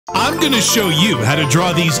I'm gonna show you how to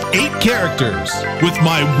draw these 8 characters with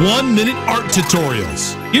my 1-minute art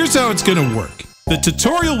tutorials. Here's how it's gonna work. The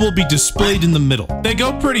tutorial will be displayed in the middle. They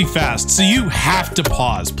go pretty fast, so you have to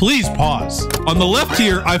pause. Please pause. On the left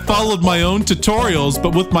here, I followed my own tutorials,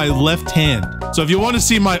 but with my left hand. So if you want to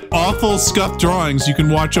see my awful scuffed drawings, you can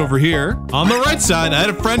watch over here. On the right side, I had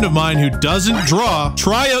a friend of mine who doesn't draw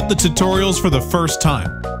try out the tutorials for the first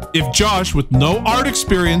time. If Josh, with no art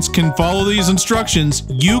experience, can follow these instructions,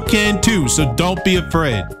 you can too, so don't be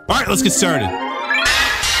afraid. All right, let's get started.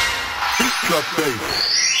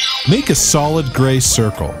 Make a solid gray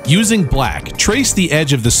circle. Using black, trace the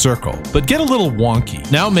edge of the circle, but get a little wonky.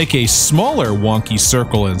 Now make a smaller wonky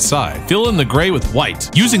circle inside. Fill in the gray with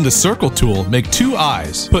white. Using the circle tool, make 2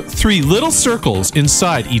 eyes. Put 3 little circles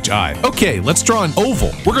inside each eye. Okay, let's draw an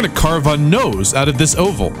oval. We're gonna carve a nose out of this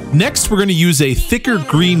oval. Next, we're gonna use a thicker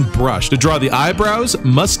green brush to draw the eyebrows,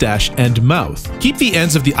 mustache, and mouth. Keep the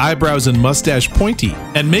ends of the eyebrows and mustache pointy,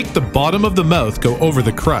 and make the bottom of the mouth go over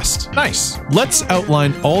the crust. Nice. Let's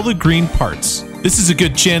outline all the green parts. This is a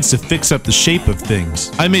good chance to fix up the shape of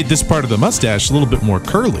things. I made this part of the mustache a little bit more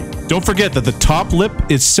curly. Don't forget that the top lip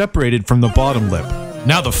is separated from the bottom lip.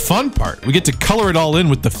 Now the fun part, we get to color it all in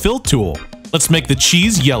with the fill tool. Let's make the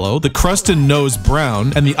cheese yellow, the crust and nose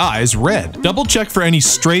brown, and the eyes red. Double check for any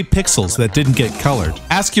stray pixels that didn't get colored.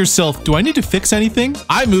 Ask yourself, do I need to fix anything?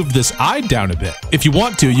 I moved this eye down a bit. If you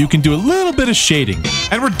want to, you can do a little bit of shading.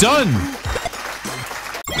 And we're done!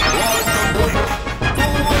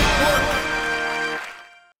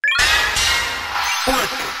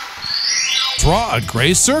 Draw a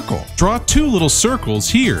gray circle. Draw 2 little circles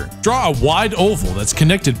here. Draw a wide oval that's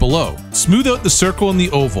connected below. Smooth out the circle in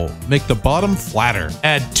the oval. Make the bottom flatter.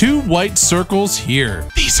 Add 2 white circles here.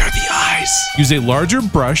 These are the eyes. Use a larger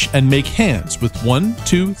brush and make hands with 1,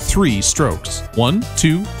 2, 3 strokes. 1,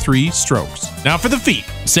 2, 3 strokes. Now for the feet.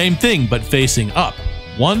 Same thing, but facing up.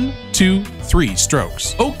 1, 2, 3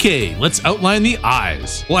 strokes. Okay, let's outline the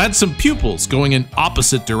eyes. We'll add some pupils going in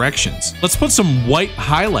opposite directions. Let's put some white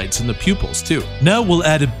highlights in the pupils too. Now we'll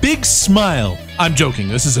add a big smile. I'm joking,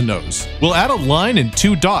 this is a nose. We'll add a line and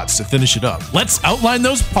 2 dots to finish it up. Let's outline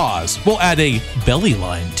those paws. We'll add a belly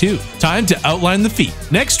line too. Time to outline the feet.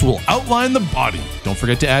 Next, we'll outline the body. Don't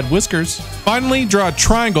forget to add whiskers. Finally, draw a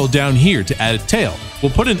triangle down here to add a tail.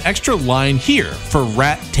 We'll put an extra line here for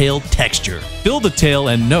rat tail texture. Fill the tail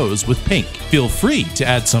and nose with pink. Feel free to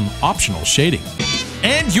add some optional shading.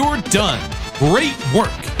 And you're done. Great work.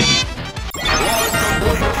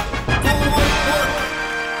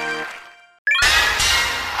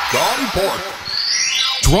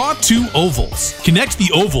 Draw 2 ovals. Connect the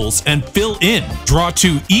ovals and fill in. Draw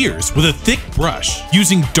 2 ears with a thick brush.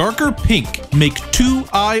 Using darker pink, make 2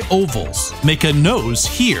 eye ovals. Make a nose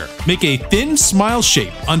here. Make a thin smile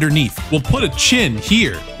shape underneath. We'll put a chin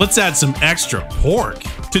here. Let's add some extra pork.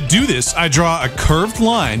 To do this, I draw a curved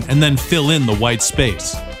line and then fill in the white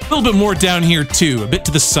space. A little bit more down here too, a bit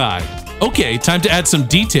to the side. Okay, time to add some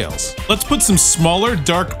details. Let's put some smaller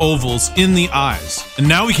dark ovals in the eyes. And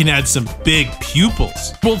now we can add some big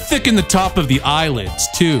pupils. We'll thicken the top of the eyelids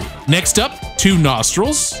too. Next up, 2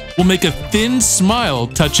 nostrils. We'll make a thin smile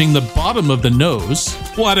touching the bottom of the nose.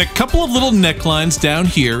 We'll add a couple of little necklines down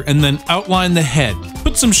here and then outline the head.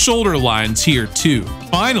 Put some shoulder lines here too.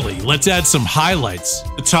 Finally, let's add some highlights.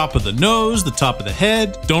 The top of the nose, the top of the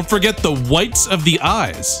head. Don't forget the whites of the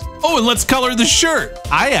eyes. Oh, and let's color the shirt.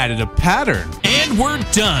 I added a pattern. And we're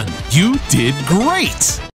done. You did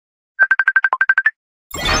great.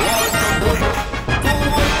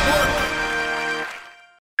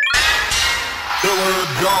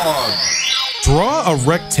 Draw a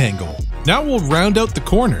rectangle. Now we'll round out the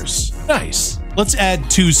corners. Nice. Let's add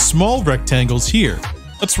 2 small rectangles here.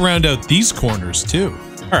 Let's round out these corners too.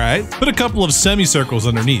 All right, put a couple of semicircles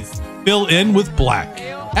underneath. Fill in with black.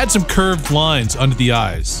 Add some curved lines under the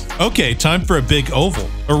eyes. Okay, time for a big oval.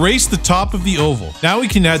 Erase the top of the oval. Now we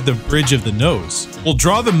can add the bridge of the nose. We'll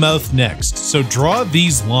draw the mouth next, so draw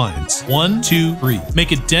these lines. 1, 2, 3.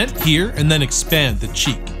 Make a dent here and then expand the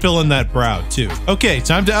cheek. Fill in that brow too. Okay,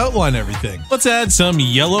 time to outline everything. Let's add some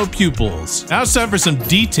yellow pupils. Now it's time for some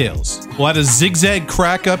details. We'll add a zigzag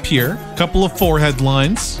crack up here, a couple of forehead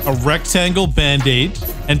lines, a rectangle band-aid,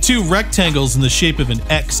 and 2 rectangles in the shape of an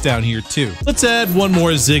X down here too. Let's add 1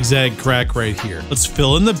 more zigzag crack right here. Let's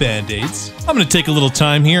fill in the band-aids. I'm gonna take a little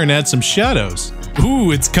time here and add some shadows.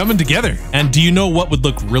 Ooh, it's coming together. And do you know what would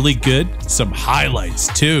look really good? Some highlights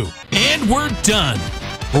too. And we're done.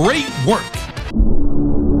 Great work.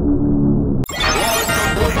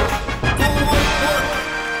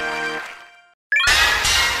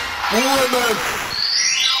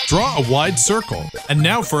 Draw a wide circle. And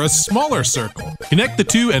now for a smaller circle. Connect the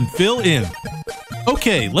two and fill in.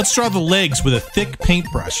 Okay, let's draw the legs with a thick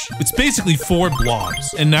paintbrush. It's basically 4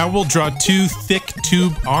 blobs. And now we'll draw 2 thick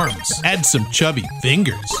tube arms. Add some chubby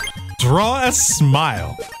fingers. Draw a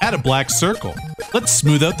smile. Add a black circle. Let's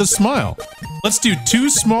smooth out the smile. Let's do 2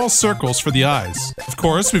 small circles for the eyes. Of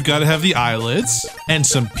course, we've got to have the eyelids and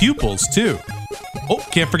some pupils too. Oh,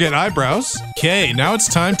 can't forget eyebrows. Okay, now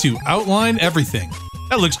it's time to outline everything.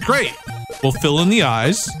 That looks great. We'll fill in the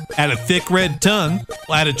eyes, add a thick red tongue,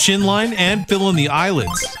 we'll add a chin line, and fill in the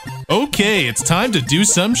eyelids. Okay, it's time to do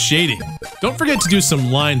some shading. Don't forget to do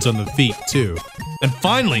some lines on the feet too. And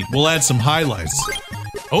finally, we'll add some highlights.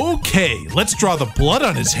 Okay, let's draw the blood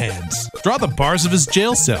on his hands. Draw the bars of his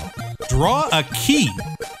jail cell. Draw a key.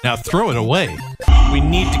 Now throw it away. We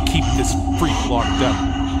need to keep this freak locked up.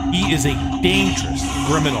 He is a dangerous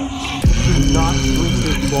criminal. Do not drink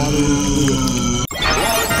this water.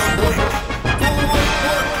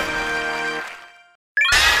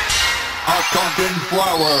 A pumpkin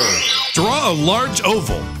flower. Draw a large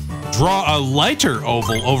oval. Draw a lighter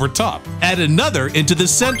oval over top. Add another into the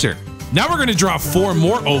center. Now we're going to draw 4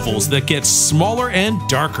 more ovals that get smaller and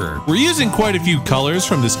darker. We're using quite a few colors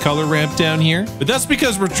from this color ramp down here, but that's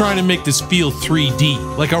because we're trying to make this feel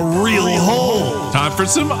 3D, like a real hole. Time for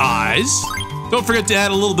some eyes. Don't forget to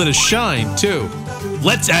add a little bit of shine too.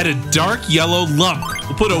 Let's add a dark yellow lump.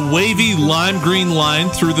 We'll put a wavy lime green line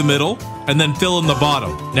through the middle and then fill in the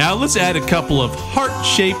bottom. Now let's add a couple of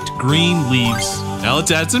heart-shaped green leaves. Now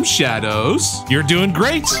let's add some shadows. You're doing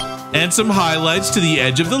great. And some highlights to the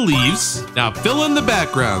edge of the leaves. Now fill in the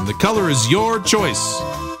background. The color is your choice.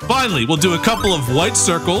 Finally, we'll do a couple of white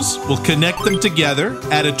circles. We'll connect them together,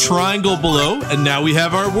 add a triangle below, and now we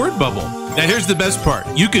have our word bubble. Now here's the best part.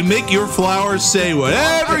 You can make your flowers say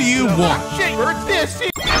whatever you want.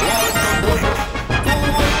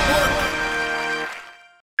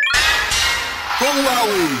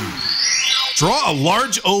 Flowey. Draw a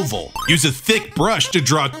large oval. Use a thick brush to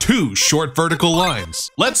draw 2 short vertical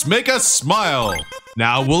lines. Let's make a smile.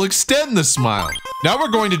 Now we'll extend the smile. Now we're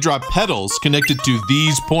going to draw petals connected to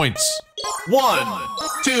these points. 1,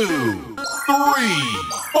 2, 3,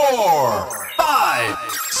 4, 5,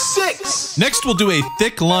 6. Next, we'll do a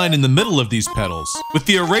thick line in the middle of these petals. With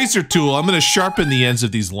the eraser tool, I'm going to sharpen the ends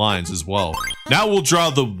of these lines as well. Now we'll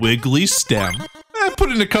draw the wiggly stem.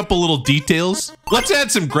 Put in a couple little details. Let's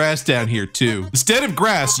add some grass down here too. Instead of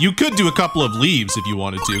grass, you could do a couple of leaves if you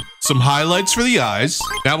wanted to. Some highlights for the eyes.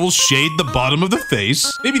 Now we'll shade the bottom of the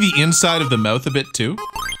face. Maybe the inside of the mouth a bit too.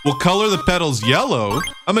 We'll color the petals yellow.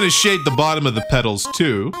 I'm going to shade the bottom of the petals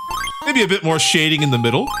too. Maybe a bit more shading in the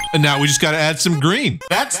middle. And now we just got to add some green.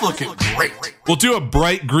 That's looking great. We'll do a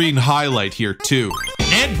bright green highlight here too.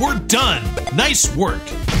 And we're done. Nice work.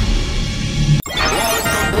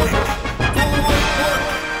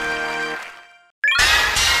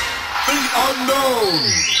 Unknown.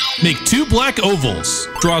 Make 2 black ovals.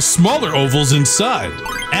 Draw smaller ovals inside.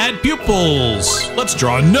 Add pupils. Let's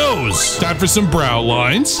draw a nose. Time for some brow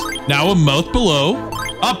lines. Now a mouth below.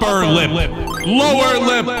 Upper lip. Lower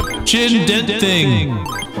lip. Chin dent thing.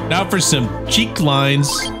 Now for some cheek lines.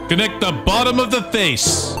 Connect the bottom of the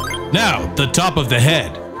face. Now the top of the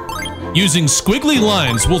head. Using squiggly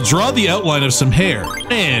lines, we'll draw the outline of some hair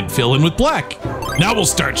and fill in with black. Now we'll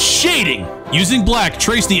start shading. Using black,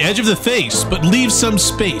 trace the edge of the face, but leave some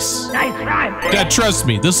space. Dad, trust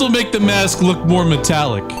me, this will make the mask look more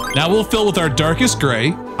metallic. Now we'll fill with our darkest gray,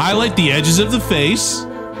 highlight the edges of the face.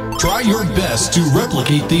 Try your best to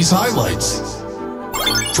replicate these highlights.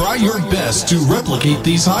 Try your best to replicate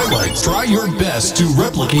these highlights. Try your best to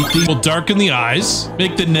replicate these. We'll darken the eyes,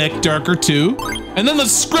 make the neck darker too, and then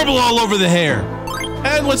let's scribble all over the hair.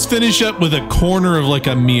 And let's finish up with a corner of like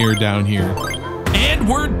a mirror down here. And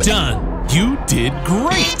we're done. You did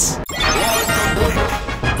great.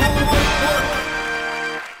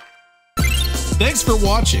 Thanks for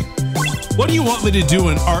watching. What do you want me to do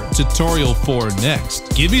an art tutorial for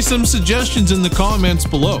next? Give me some suggestions in the comments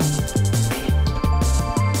below.